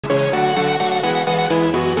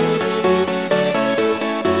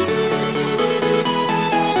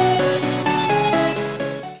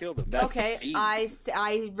me.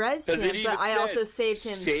 I rezzed him, but I also saved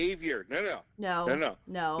him. Savior.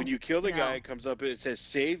 No. When you kill the guy, it comes up and it says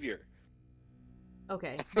Savior.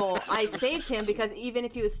 Okay. Well, I saved him because even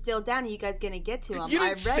if he was still down, you guys gonna get to him. You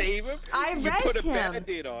didn't save him. I you rezzed put a him.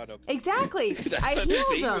 Band-Aid on him. Exactly. I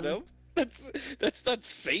healed him. That's not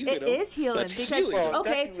saving him. It is healing because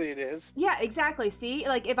technically it is. Yeah, exactly. See,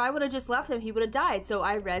 like if I would have just left him, he would have died. So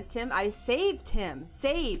I rezzed him. I saved him.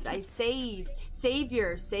 I saved.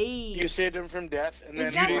 Savior. You saved him from death, and then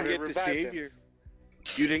Exactly. You didn't get the Savior. him.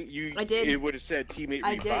 You didn't. I did. It would have said teammate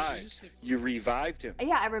revive. You revived him.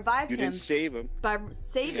 Yeah, I revived him. You didn't save him. By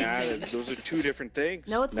saving him. Those are two different things.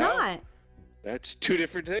 No, it's not. That's two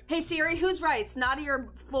different things. Hey Siri, who's right? Snotty or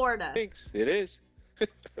Florida? It is.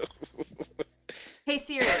 Hey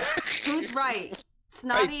Siri, who's right?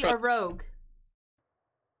 Snotty or Rogue?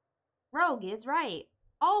 Rogue is right.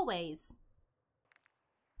 Always.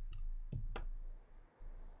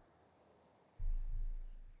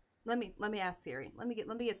 Let me ask Siri. Let me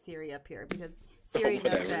get Siri up here because Siri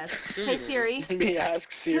knows best. Hey Siri. Let me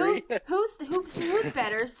ask Siri. Who's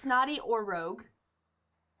better, Snotty or Rogue?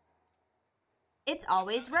 It's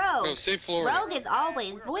always Rogue. Oh, say Florida. Rogue is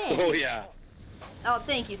always win. Oh yeah. Oh,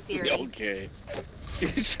 thank you, Siri. Okay.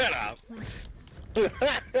 Shut up.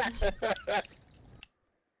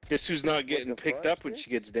 Guess who's not getting picked up when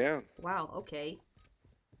she gets down? Wow. Okay.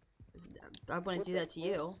 I wouldn't do that to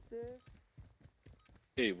you.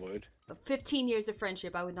 Yeah, you would. 15 years of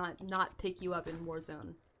friendship, I would not pick you up in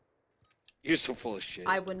Warzone. You're so full of shit.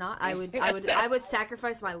 I would not. I would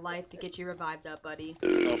sacrifice my life to get you revived up, buddy.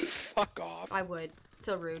 Oh, fuck off. I would.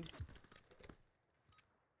 So rude.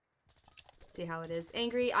 See how it is.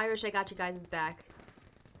 Angry Irish, I got you guys' back.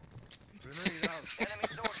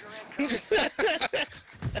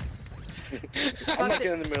 I'm not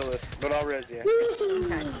in the middle of this, but I'll res you.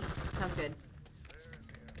 Okay. Sounds good.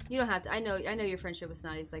 You don't have to. I know your friendship with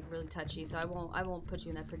Snotty is like really touchy, so I won't put you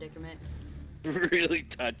in that predicament. Really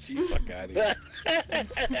touchy. Fuck out of here.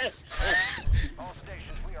 All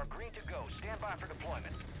stations, we are green to go. Stand by for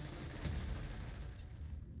deployment.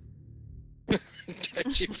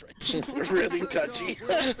 Touchy friendship. Really touchy.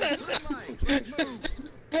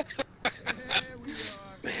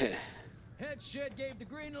 Man. Head shed gave the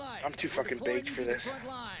green light. I'm too fucking baked for this. Front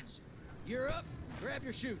lines. You're up. Grab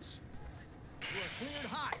your chutes. You are cleared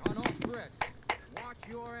hot on all threats. Watch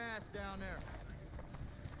your ass down there.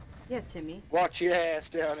 Yeah, Timmy. Watch your ass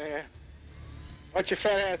down there. Watch your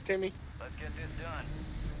fat ass, Timmy. Let's get this done.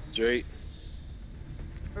 Straight.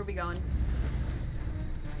 Where are we going?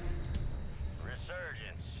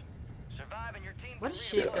 Resurgence. Survive and your team. What can is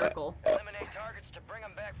shit reload. circle? Eliminate targets to bring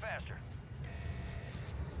them back faster.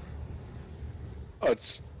 Oh,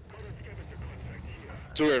 it's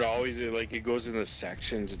weird. Always, like, it goes in the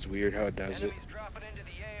sections. It's weird how it does it. Enemies dropping into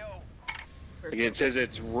the AO. Like, it says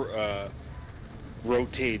it's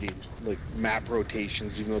rotating, like map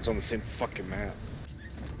rotations, even though it's on the same fucking map.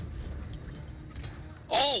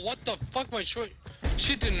 Oh, what the fuck? My shit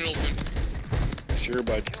didn't open. Sure,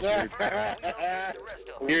 bud. Sure.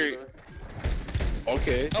 Here.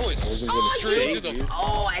 Okay. I wasn't Oh, gonna straight you- into the.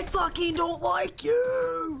 Oh, I fucking don't like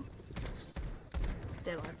you!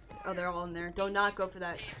 Stay alive. Oh, they're all in there. Do not go for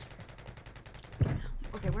that.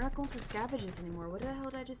 Okay, we're not going for scavengers anymore. What the hell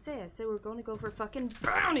did I just say? I said we're going to go for fucking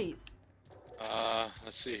brownies!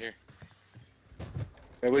 Let's see here.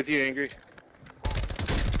 I'm with you, Angry.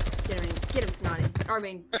 Get him, Snotty. Or, I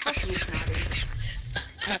mean, fuck you, Snotty.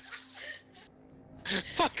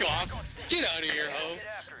 Fuck off! Get out of here, ho! Get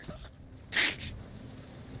after it.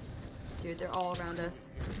 Dude, they're all around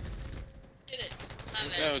us. Did it.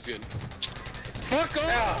 Love That it. was good. Fuck off!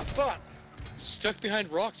 Ah, fuck! Stuck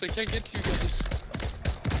behind rocks. I can't get to you guys.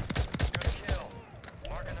 Good kill.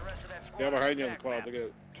 Marking the rest of that squad. Yeah, behind you on the attack cloud. map. Look at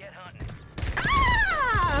it. Get hunting.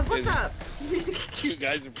 Ah! What's Is- up? You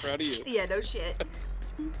guys in front of you. Yeah, no shit.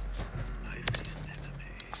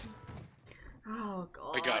 Oh,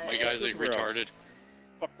 God. My god, my guy's like retarded.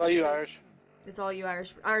 Fuck all you Irish. It's all you,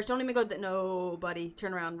 Irish. Irish, don't even go. No, buddy.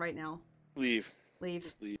 Turn around right now. Leave. Leave.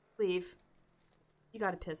 Just leave. Leave. You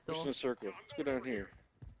got a Push pistol. in a circle. Let's go down here.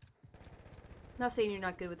 Not saying you're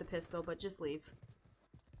not good with the pistol, but just leave.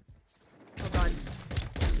 Oh, God.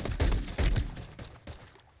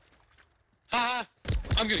 Ha!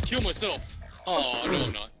 I'm gonna kill myself. Oh no,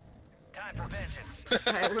 I'm not. Time for vengeance.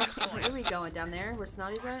 Alright, where are we going? Down there? Where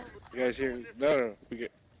Snotty's at? You guys here? No. We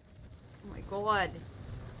get. Oh my God.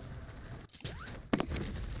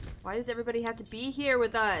 Why does everybody have to be here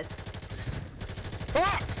with us?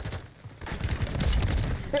 Fuck!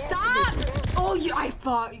 Stop! Oh, I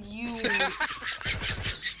thought you.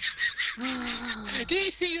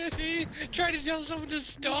 Did you try to tell someone to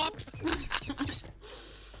stop?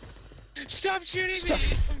 Stop shooting me!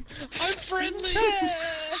 I'm friendly!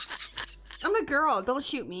 I'm a girl. Don't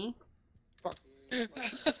shoot me.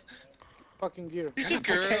 Fucking gear. You're a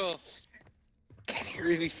girl. Can't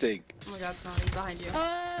hear anything. Oh my god, Snotty, behind you.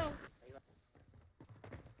 I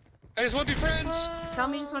just want to be friends. Tell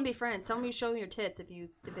me you just want to be friends. Tell me you show me your tits if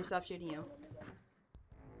they stop shooting you.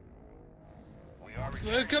 We are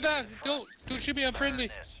Come back! Don't shoot me. I'm friendly.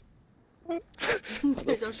 How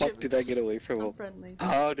the fuck did I get away from I'm him? friendly.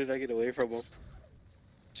 How did I get away from him?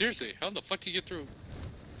 Seriously, how the fuck do you get through?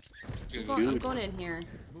 I'm going in here.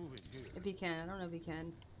 If you can. I don't know if you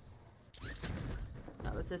can.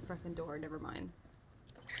 Oh, that's a freaking door. Never mind.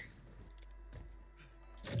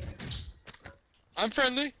 I'm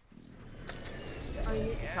friendly. Are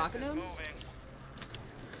you talking to him?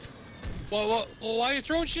 Well, why are you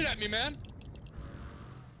throwing shit at me, man?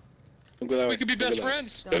 Don't go that way. We could be Don't best go that way.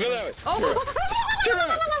 friends. Don't go that way. Oh!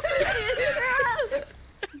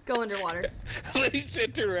 Go underwater. He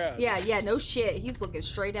sent her around. Yeah, no shit. He's looking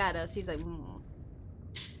straight at us. He's like,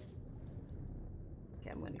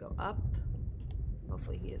 Okay, I'm gonna go up.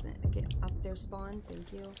 Hopefully he isn't. Get up there, spawn.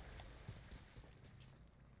 Thank you.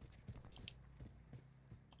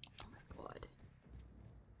 Oh my god.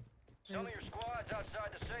 Some of your squads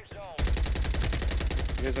outside the safe zone.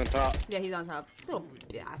 He's on top. Yeah, he's on top. Little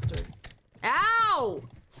bastard. Ow!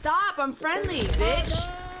 Stop! I'm friendly, bitch!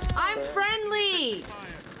 I'm friendly!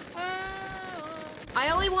 I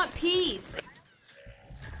only want peace.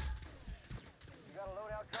 You got a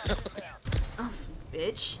loadout coming inbound. Oh,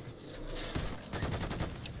 bitch.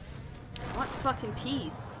 I want fucking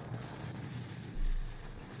peace.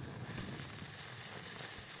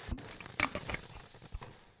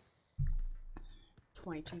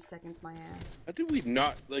 "22 seconds, my ass." How did we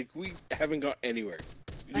not, like, we haven't got anywhere.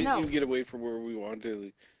 We didn't even get away from where we wanted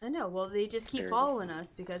to. I know, well, they just keep following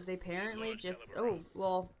us because they apparently just... Oh,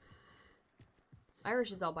 well...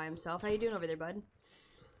 Irish is all by himself. How you doing over there, bud?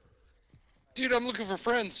 Dude, I'm looking for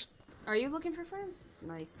friends. Are you looking for friends?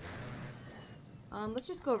 Nice. Let's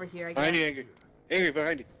just go over here, I guess. Behind you, Angry. Angry,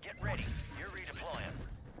 behind you. Get ready. You're redeploying.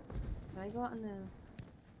 Can I go out in the...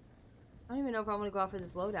 I don't even know if I want to go out for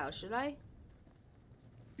this loadout. Should I?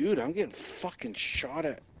 Dude, I'm getting fucking shot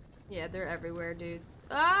at. Yeah, they're everywhere, dudes.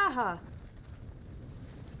 Ah!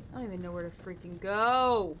 I don't even know where to freaking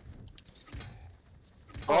go.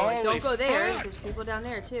 Oh, like, don't go there. Fuck. There's people down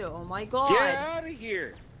there, too. Oh my god. Get out of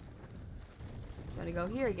here. Gotta go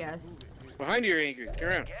here, I guess. Behind you, Angry.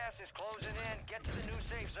 Turn around. Gas is closing in. Get to the new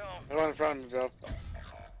safe zone. Right in front of me, bro.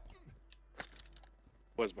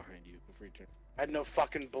 Was behind you before you turned. I had no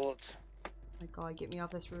fucking bullets. Oh my god, get me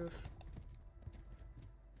off this roof.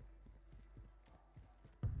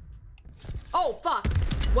 Oh, fuck!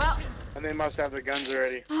 Well... And they must have their guns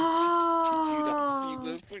already.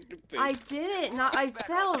 Oh, I didn't. I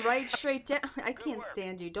fell right straight down. I can't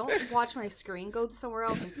stand you. Don't watch my screen. Go somewhere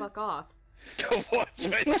else and fuck off. Don't watch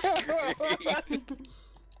my screen.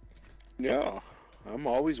 No, I'm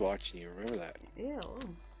always watching you. Remember that. Ew.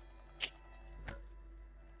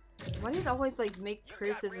 Why do you always like make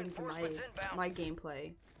criticism to my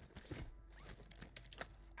gameplay?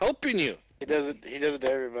 Helping you. He does it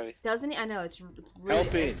to everybody. Doesn't he? I know it's really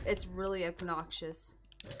Helping. it's really obnoxious.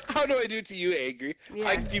 How do I do it to you, Angry? Yeah.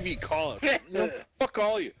 I give you a call. No, fuck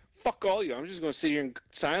all you. Fuck all you. I'm just gonna sit here in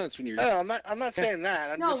silence when you're. No, I'm not saying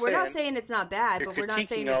that. No, we're not saying it's not bad, but we're not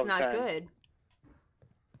saying it's not good.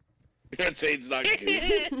 You're not saying it's not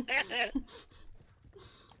good.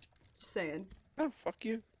 Just saying. Oh, fuck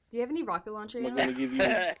you. Do you have any rocket launcher? I'm not gonna give you.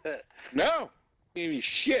 No. Give you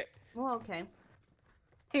shit. Well, okay.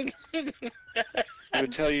 I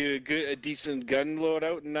would tell you a decent gun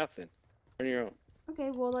loadout, nothing. On your own. Okay,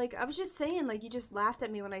 well, like, I was just saying, like, you just laughed at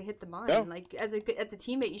me when I hit the mine. No. Like, as a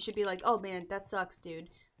teammate, you should be like, oh, man, that sucks, dude.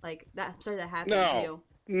 Like, that. I'm sorry that happened to you.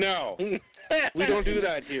 No. We don't do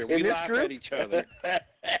that here. We laugh at each other. What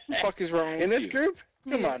the fuck is wrong with you? In this group?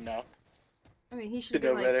 Come on now. I mean, he should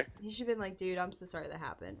have been like, dude, I'm so sorry that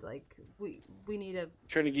happened. Like, we need a...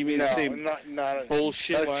 Trying to give me the same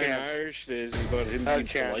bullshit line Irish is about him being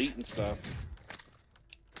polite and stuff.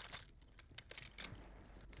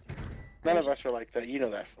 None of us are like that. You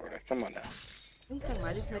know that, Florida. Come on now. What are you talking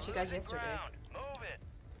about? I just met you guys yesterday. Move it.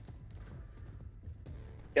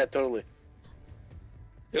 Yeah, totally.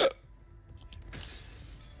 Yeah.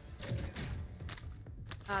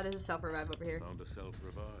 There's a self-revive over here. Found a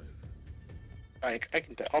self-revive.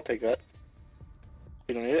 I'll take that.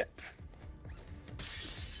 You don't need it.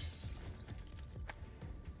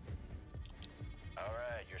 All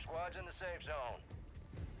right, your squad's in the safe zone.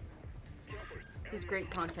 This is great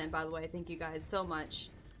content, by the way. Thank you guys so much.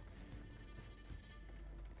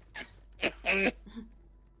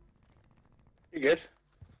 You good?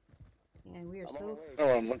 And we are so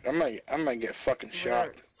Oh, I might get fucking shot.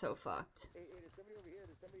 we're so fucked.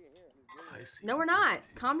 No, we're not.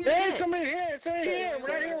 Calm your Hey, tits. somebody here! Somebody here! We're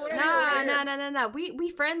not here! We're not here! Nah. We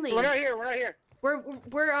friendly. We're not here! We're not here! We're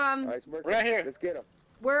We're not here! Let's get him!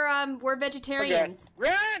 we're vegetarians.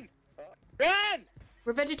 Run! Run!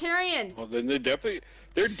 We're vegetarians. Well, then they're definitely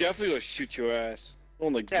gonna shoot your ass.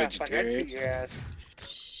 Only Yeah, vegetarians. fucking shoot your ass.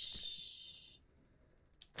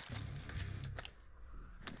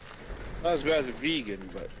 Not as bad as a vegan,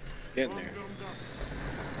 but getting there.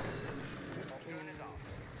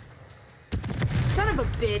 Son of a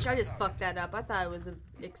bitch! I just fucked that up. I thought it was the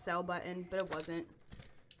Excel button, but it wasn't.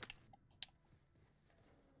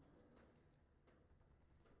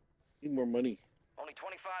 Need more money. Only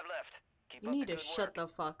 25 left. Keep You up need the to good shut work. the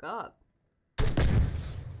fuck up.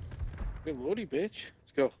 Hey, Lodi, bitch.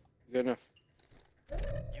 Let's go. You got enough. You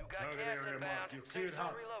got gas inbound. Safe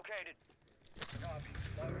zone relocated.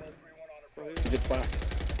 Get back.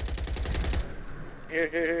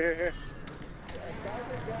 Here.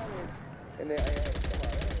 And then,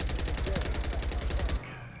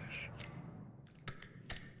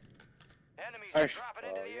 Enemies Hey. are dropping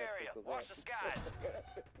into the area. Watch the skies.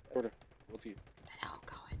 Order. Both of you. No,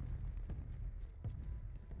 going.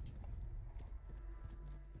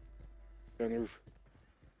 Go on the roof.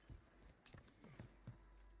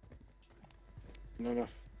 No. What are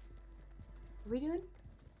we doing?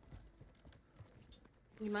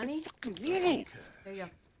 Need money? Yeah. There you go.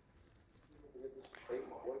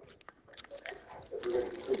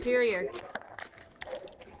 Superior.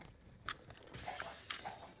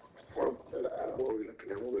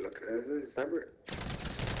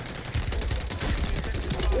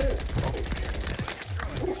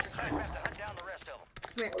 Hunt down the rest of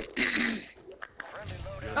them. Come here.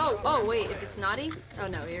 Oh, wait, is it Snotty? Oh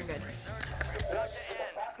no, you're good.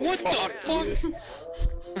 What the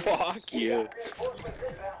fuck? Fuck you.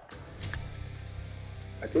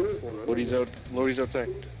 Lodi's outside.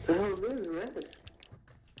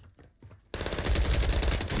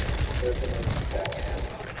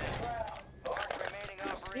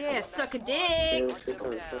 Yeah, suck a dick! Enemy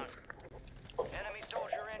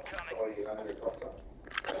soldier incoming.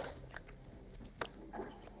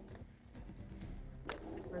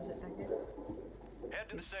 Where is it back here? Head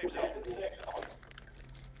to the safe zone.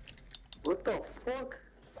 what the fuck?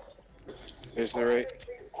 There's the right.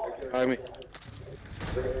 Behind me.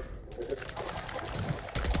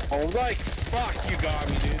 Oh, like, fuck, you got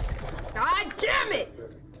me, dude. God damn it!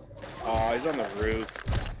 Oh, he's on the roof.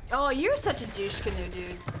 Oh, you're such a douche canoe,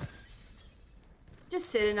 dude. Just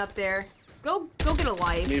sitting up there. Go get a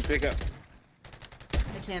life. Need to pick up.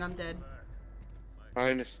 I can't, I'm dead.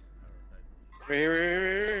 Behind us. Right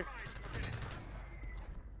here.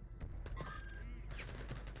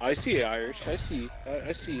 I see you, Irish. I see you.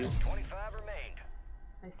 I see you. 25 remained.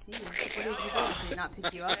 I see you. What did he do? Did he not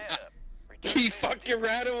pick you up? Head up. He fucking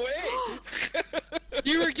ran away.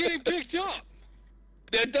 You were getting picked up.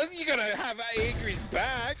 That doesn't you gotta have Angry's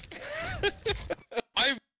back.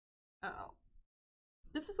 I Uh-oh.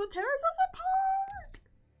 This is what tears us apart!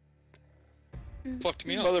 fucked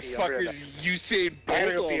me up. Motherfuckers, you say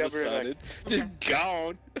Bolt all of a sudden. Just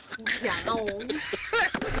gone. Gone.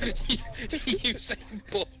 You saying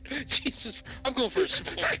bull? Jesus, I'm going for a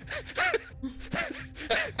support.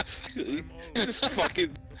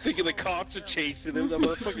 Fucking thinking the cops are chasing him. That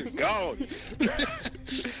motherfucker's gone.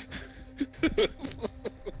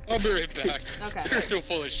 I'll be right back. Okay. You're so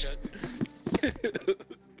full of shit.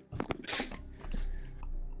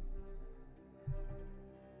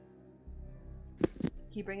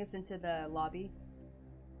 Can you bring us into the lobby?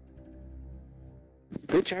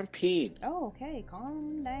 Bitch, I'm peeing. Oh, okay.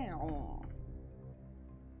 Calm down.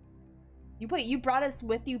 You brought us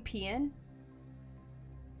with you peeing?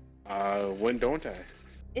 When don't I?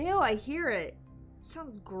 Ew, I hear it.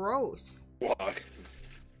 Sounds gross. What?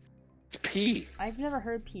 Pee. I've never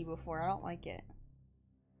heard pee before. I don't like it.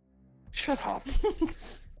 Shut up.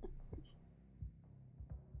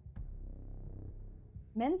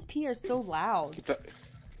 Men's pee are so loud.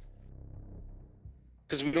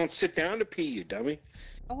 Because we don't sit down to pee, you dummy.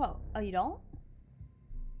 Oh, well. Oh, you don't?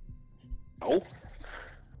 No.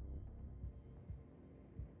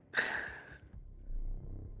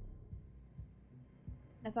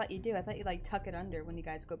 I thought you do. I thought you like tuck it under when you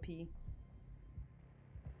guys go pee.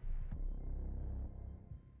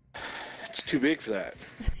 It's too big for that.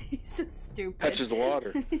 He's so stupid. Touches the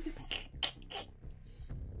water.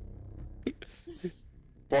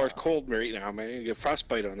 Bar's cold right now, man. You get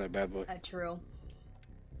frostbite on that bad boy. True.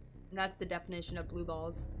 And that's the definition of blue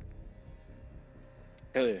balls.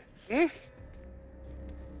 Hell yeah. Hmm?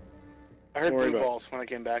 I heard Don't worry blue about balls when I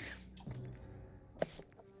came back.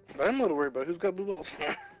 I'm a little worried about who's got blue balls.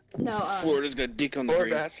 No, Florida's got dick on the Poor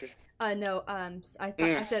brain. bastard. no,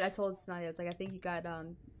 I told Snotty, I was like, I think you got,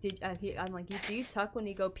 I'm like, do you tuck when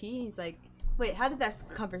you go pee? He's like, wait, how did that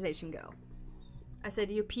conversation go? I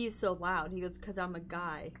said, your pee is so loud. He goes, cause I'm a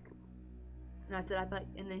guy. And I said,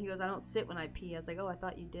 and then he goes, I don't sit when I pee. I was like, oh, I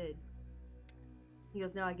thought you did. He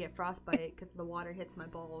goes, no, I get frostbite because the water hits my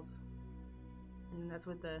balls. And that's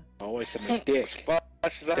what the... Oh, I said my dick.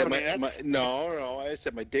 Splashes out Said of my no, I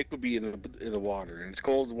said my dick would be in the water, and it's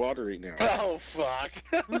cold water right now. Oh,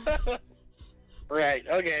 fuck. Right,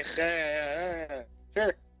 okay.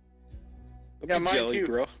 Sure. Don't Yeah, be mine jelly, too.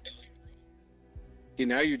 bro. See,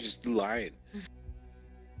 now you're just lying.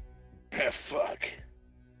 Fuck.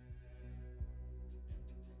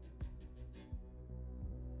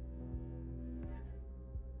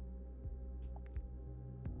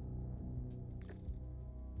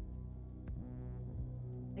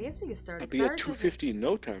 I guess we could start. I'll be at 250 in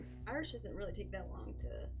no time. Irish doesn't really take that long to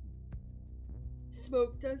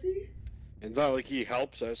smoke, does he? It's not like he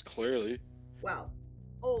helps us, clearly. Wow.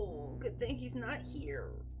 Oh, good thing he's not here.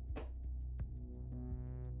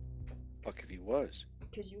 Fuck if he was.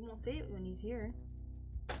 Because you won't say it when he's here.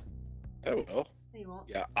 I will. No, you won't.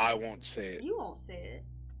 Yeah, I won't say it. You won't say it.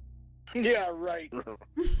 Yeah, right.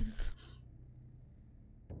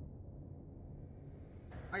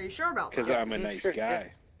 Are you sure about Because that? I'm a nice Sure,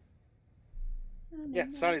 guy. Yeah,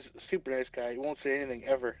 Sonny's a super nice guy. He won't say anything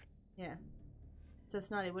ever. Yeah. So,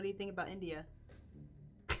 Snotty, what do you think about India?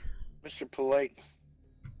 Mr. Polite.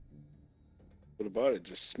 What about it?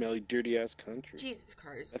 Just smelly, dirty-ass country. Jesus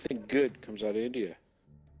Christ. Nothing good comes out of India.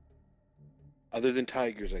 Other than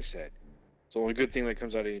tigers, I said. It's the only good thing that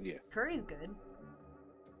comes out of India. Curry's good.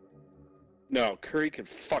 No, curry can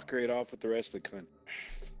fuck right off with the rest of the country.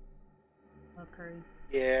 Love curry.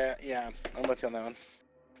 Yeah, I'm with you on that one.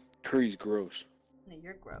 Curry's gross. No,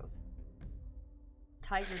 you're gross.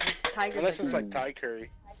 Tigers Unless are it's gross. like Thai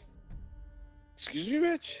curry. Excuse me,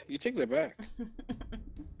 bitch? You take that back.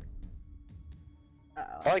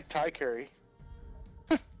 Uh-oh. I like Thai curry.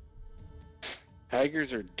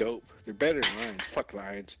 Tigers are dope. They're better than lions. Fuck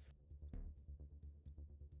lions.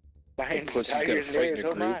 Lions, Pussies gotta tigers, fight in a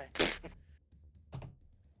so am I.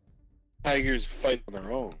 Tigers fight on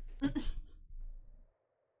their own.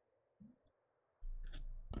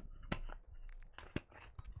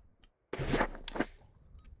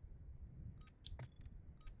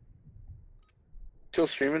 Still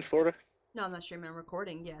streaming Florida? No, I'm not streaming. I'm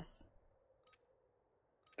recording, yes.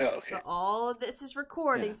 Oh, okay. But all of this is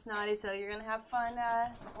recording, Yeah. Snotty, so you're gonna have fun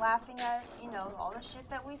laughing at, all the shit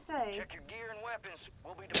that we say. Check your gear and weapons.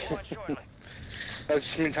 We'll be deployed shortly. That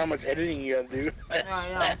just means how much editing you gotta do.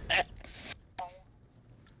 I know.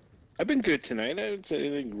 I've been good tonight. I didn't say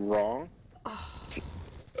anything wrong. I'm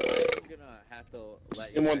gonna have to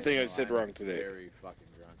let you And one guys thing I know said I'm wrong today. Very fucking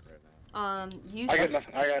drunk right now. You I got said,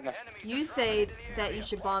 nothing. I got nothing. you say that you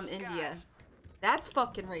should bomb India. That's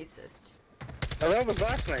fucking racist. Oh, that was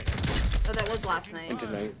last night. Oh, that was last night. And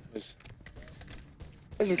tonight was...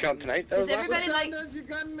 Doesn't count tonight. That Does was last everybody night. like... You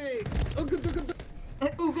got me.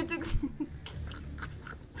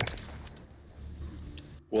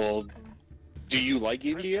 Well, do you like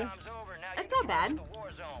India? Time's over. Now That's you not bad. can cross the war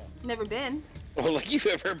zone. Never been. Well, like you've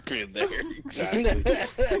ever been there. Exactly.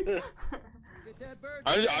 Let's get that bird.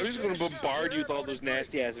 I was going to bombard you with all those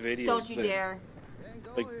nasty-ass videos. Don't you that- dare. Gang's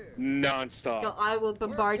all Like, here. non-stop. No, I will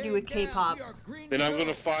bombard you with Hurricane K-pop. down. We are green Then to I'm go.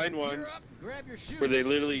 gonna find Gear ones up, grab your shoes. where they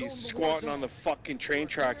literally Go to the war squatting on the zone. fucking train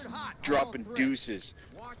tracks, dropping deuces.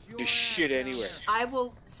 Watch your Just shit ass down anywhere. there. I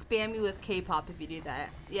will spam you with K-pop if you do that.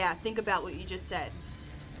 Yeah, think about what you just said.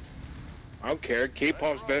 I don't care.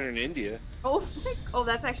 K-pop's better than India. Oh, oh,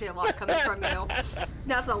 that's actually a lot coming from you.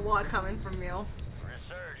 That's a lot coming from you.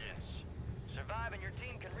 Resurgence. Survive and your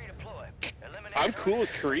team can redeploy. Eliminate I'm cool with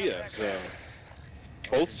targets. Korea, so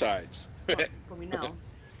both sides. But we know.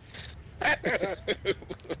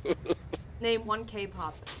 Name one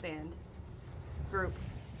K-pop band. Group.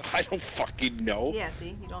 I don't fucking know. Yeah,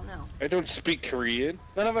 see? You don't know. I don't speak Korean.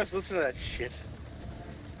 None of us listen to that shit.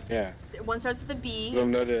 Yeah, One starts with a B.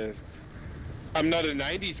 I'm not a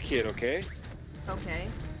 90s kid, okay? Okay.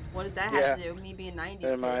 What does that have Yeah. to do with me being 90s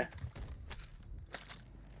Am I? kid?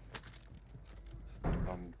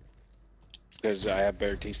 Because I have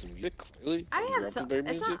better taste in music, clearly. I Grew have up some. with better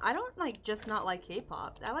It's music. not. I don't just not like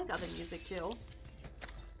K-pop. I like other music too.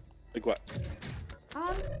 Like what?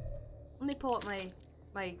 Let me pull up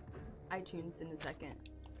my iTunes in a second.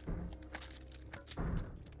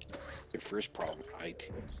 Your first problem,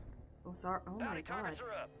 iTunes. Oh, sorry. Oh my Bounty god. targets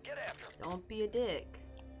are up. Get after 'em. Don't be a dick.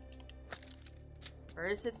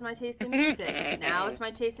 First, it's my taste in music. Now it's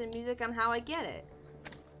my taste in music on how I get it.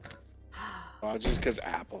 Well, just because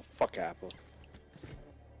Apple. Fuck Apple.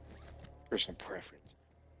 Personal preference.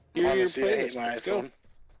 Here are your Honestly, I hate playlist. my Let's go. iPhone.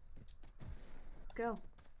 Let's go.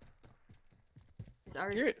 It's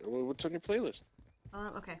already. Hear it. What's on your playlist?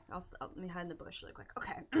 Okay. Let me hide in the bush really quick.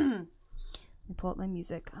 Okay. Let me pull up my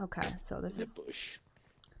music. Okay. So this In is the bush.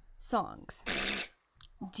 songs.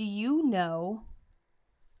 Do you know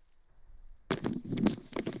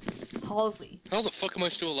Halsey? How the fuck am I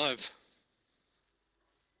still alive?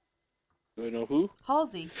 Do I know who?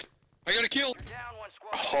 Halsey. I got a kill! You're down one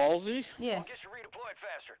squad. Halsey? Yeah. Get you redeployed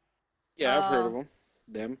faster. Yeah, I've heard of them.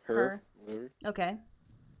 Them, her, whatever. Okay.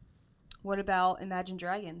 What about Imagine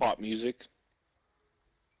Dragons? Pop music.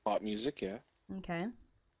 Pop music, yeah. Okay.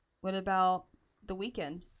 What about The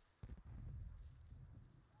Weeknd?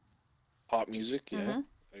 Pop music, yeah. Mhm.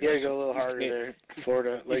 You gotta go a little He's harder Cana- there.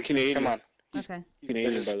 Florida. Like, Canadian. come on. Okay.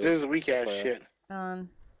 Canadian, by the way. This is weak ass Wow. shit. Go on,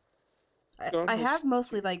 I let's- have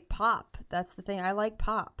mostly like pop. That's the thing. I like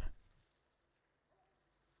pop.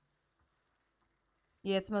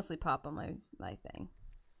 Yeah, it's mostly pop on my thing.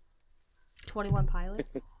 21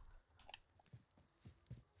 Pilots.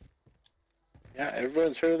 Yeah,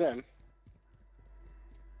 everyone's heard of them.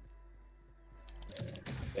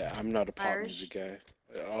 Yeah, I'm not a pop Irish? music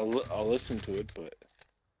guy. I'll listen to it, but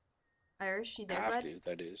Irish, you there, have bud? to,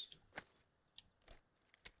 that is.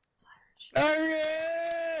 It's Irish.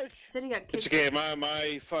 Irish! Said he got It's kicked. okay,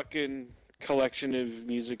 my fucking collection of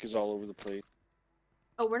music is all over the place.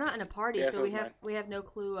 Oh, we're not in a party, Yeah, so so we is have mine. we have no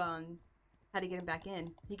clue on how to get him back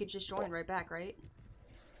in. He could just join right back, right?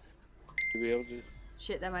 You be able to?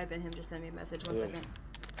 Shit, that might have been him. Just send me a message. One Yeah. second.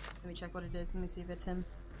 Let me check what it is. Let me see if it's him.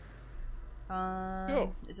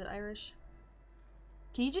 Go. Is it Irish?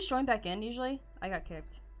 Can you just join back in usually? I got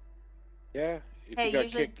kicked. Yeah. If Hey, you got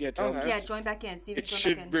usually- kicked, yeah, tell me. Yeah, join back in. See if you It can join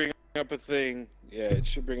should back in. bring up a thing. Yeah, it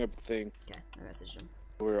should bring up a thing. Okay, I messaged him.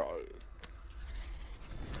 Where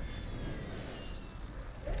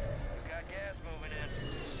We got gas moving in.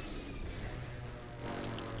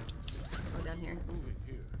 Oh, down here. Moving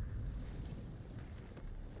here.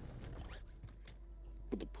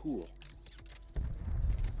 with the pool.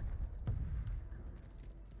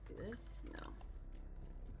 Do this? No.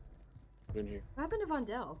 In here. What happened to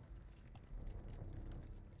Vondell?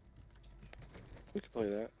 We could play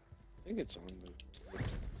that. I think it's on the.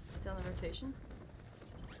 It's on the rotation.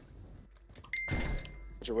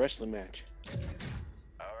 It's a wrestling match.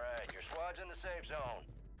 Alright, your squad's in the safe zone.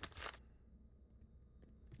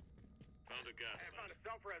 Found a gun. I found a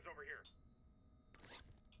self-res over here.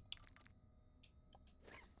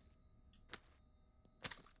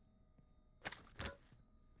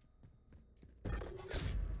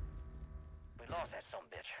 We lost that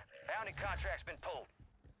sumbitch. Bounty contract's been pulled.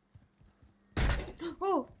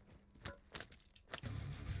 Oh!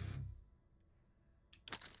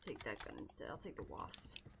 Take that gun instead. I'll take the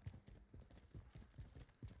wasp.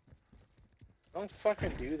 Don't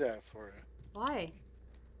fucking do that for it. Why?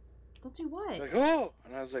 Don't do what? Like, oh!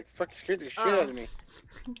 And I was like, fucking scared the shit out of me.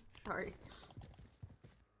 Sorry.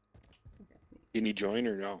 Can you join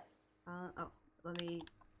or no? Oh, let me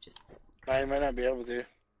just... I might not be able to.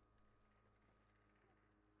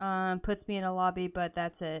 Puts me in a lobby, but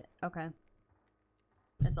that's it. Okay.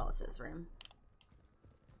 That's all it says for him.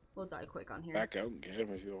 We'll die quick on here. Back out and get him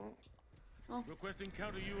if you want. Requesting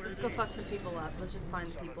counter UAV. Let's go fuck some people up. Let's just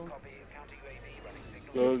find the people.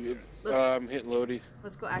 Go, I'm hitting Lodi.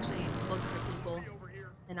 Let's go actually look for people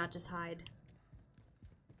and not just hide.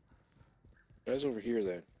 Guys over here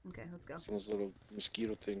then. Okay, let's go. Those little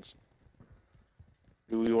mosquito things.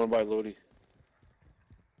 Do we want to buy Lodi?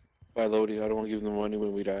 Buy Lodi. I don't want to give them money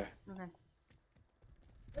when we die. Okay.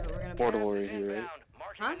 So we're gonna... Portable right here, right?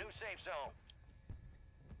 Marking Huh? a new safe zone.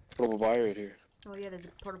 Portable buy right here. Oh yeah, there's a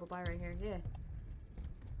portable buy right here. Yeah.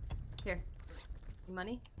 Here.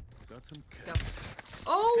 Money? Got some Go. cash.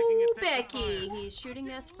 Oh, Becky! He's shooting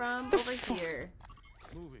us from over here.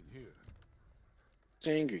 Moving here. It's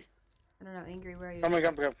angry. I don't know, Angry, where are you? Come on,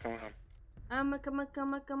 come on, come on. I'm a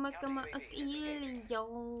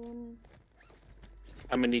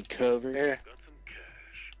I'm gonna need cover. Here, Got some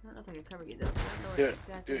cash. I don't know if I can cover you though, 'cause I don't know do where it.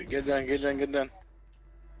 exactly. Do it. Get done, get done, get done.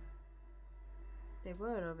 They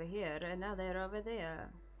were over here, and now they're over there.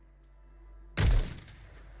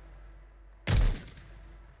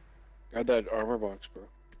 Got that armor box, bro.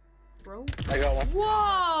 Bro. I got one.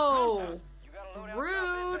 Whoa! You got a loadout Rude.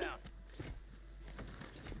 drop inbound.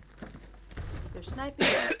 They're sniping.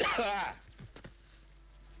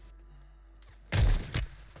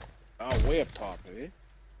 Oh, way up top, eh?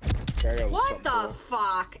 What the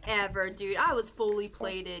fuck ever, dude? I was fully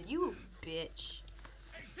plated. You bitch.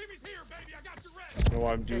 Hey, Jimmy's here, baby. I got your red. You know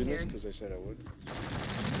why I'm doing They're this? here. Because I said I would.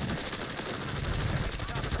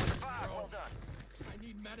 Well done. I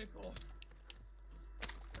need medical.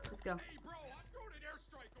 Let's go. Hey, bro, I'm throwing an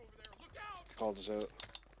airstrike over there. Look out! Called us out.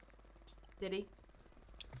 Did he?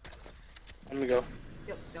 Let me go.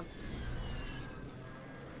 Yep, let's go.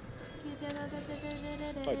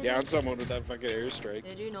 If I down someone with that fucking airstrike.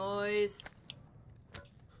 Did you noise?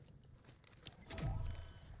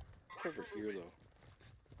 Over here though.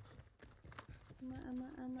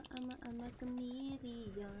 I'm a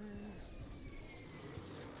comedian.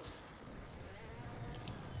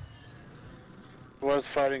 Was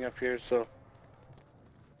fighting up here, so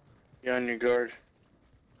you're on your guard.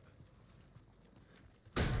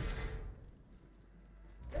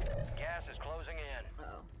 Gas is closing in.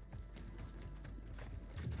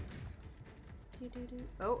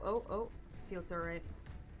 Uh-oh. Oh. Feels alright.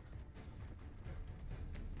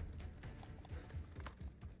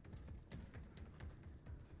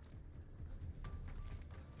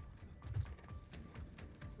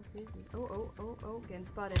 Oh, getting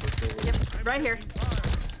spotted. Yep, right here.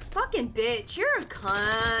 Fucking bitch, you're a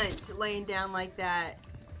cunt laying down like that.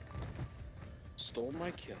 Stole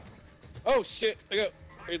my kill. Oh shit! I go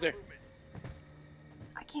right there.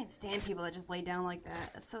 I can't stand people that just lay down like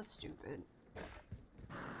that. That's so stupid.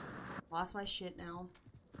 Lost my shit now.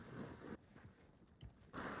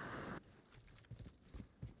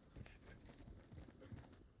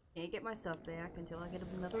 Can't get my stuff back until I get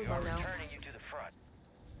another We are loadout. returning you to the front.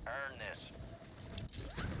 Earn this.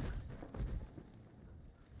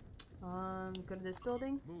 Go to this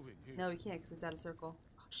building? Moving here. No, you can't because it's out of circle.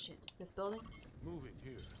 Oh shit. This building? Moving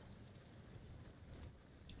here.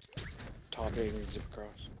 Top aim and zip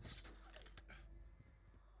across.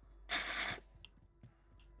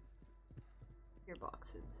 Your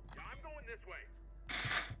boxes. I'm going this way.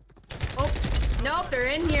 Oh! Nope, they're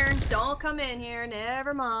in here. Don't come in here.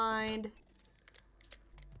 Never mind.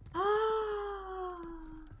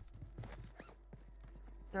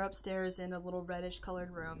 They're upstairs in a little reddish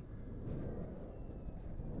colored room.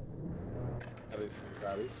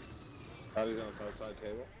 Robbie's on the south side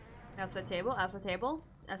table. Outside table, outside table,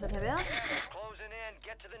 outside table. Gas is closing in.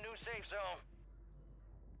 Get to the new safe zone.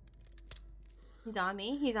 He's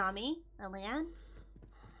on me, Oh man.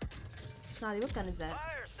 Snotty, what gun is that?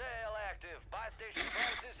 Fire sale active. Buy station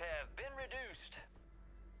prices have been reduced.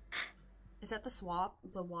 Is that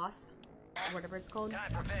the wasp? Or whatever it's called? Time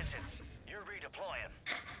for vengeance. You're redeploying.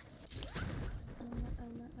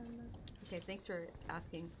 Okay, thanks for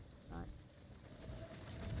asking. Snot.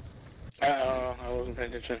 I wasn't paying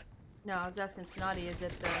attention. No, I was asking Snotty, is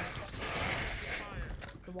it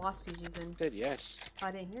the wasp he's using? Said yes. Oh,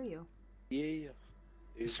 I didn't hear you. Yeah.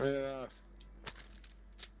 He's straight off.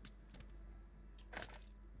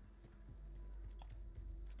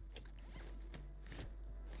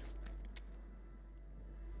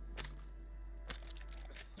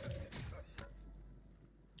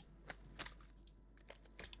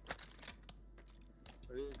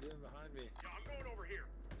 What are you doing behind me? I'm going over here.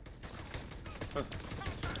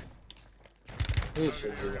 You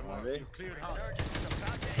should be behind me. Cleared hot. Surgeon is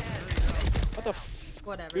about to end. What the f?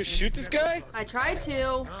 Whatever. You dude. shoot this guy? I tried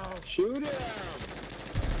to. Shoot him!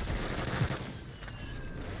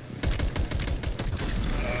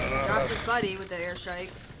 Dropped his buddy with the airstrike.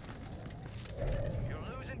 You're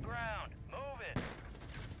losing ground. Move it.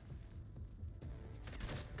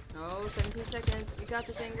 Oh, 17 seconds. You got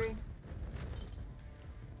this, Angry.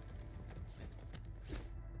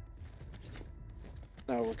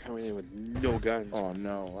 Now we're coming in with no guns. Oh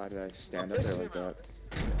no, why did I stand up there like that?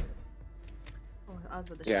 Oh, I was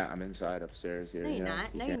with the Yeah, I'm inside upstairs here. No, you're yeah,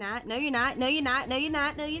 not. you No, you're can't- not. No, you're not. No, you're not. No, you're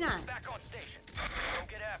not. No, you're not. Back on station. Don't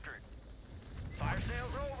get after it. Fire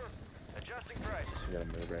sale's over. Adjusting prices. You gotta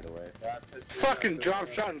move right away. Fucking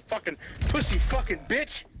drop shot and fucking pussy fucking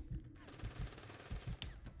bitch.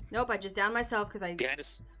 Nope, I just downed myself because I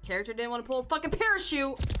Dennis. character didn't want to pull a fucking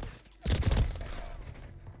parachute.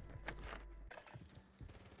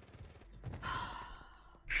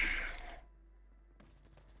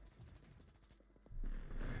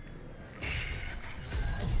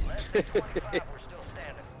 Less than 25, we're still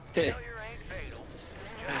standing. Failure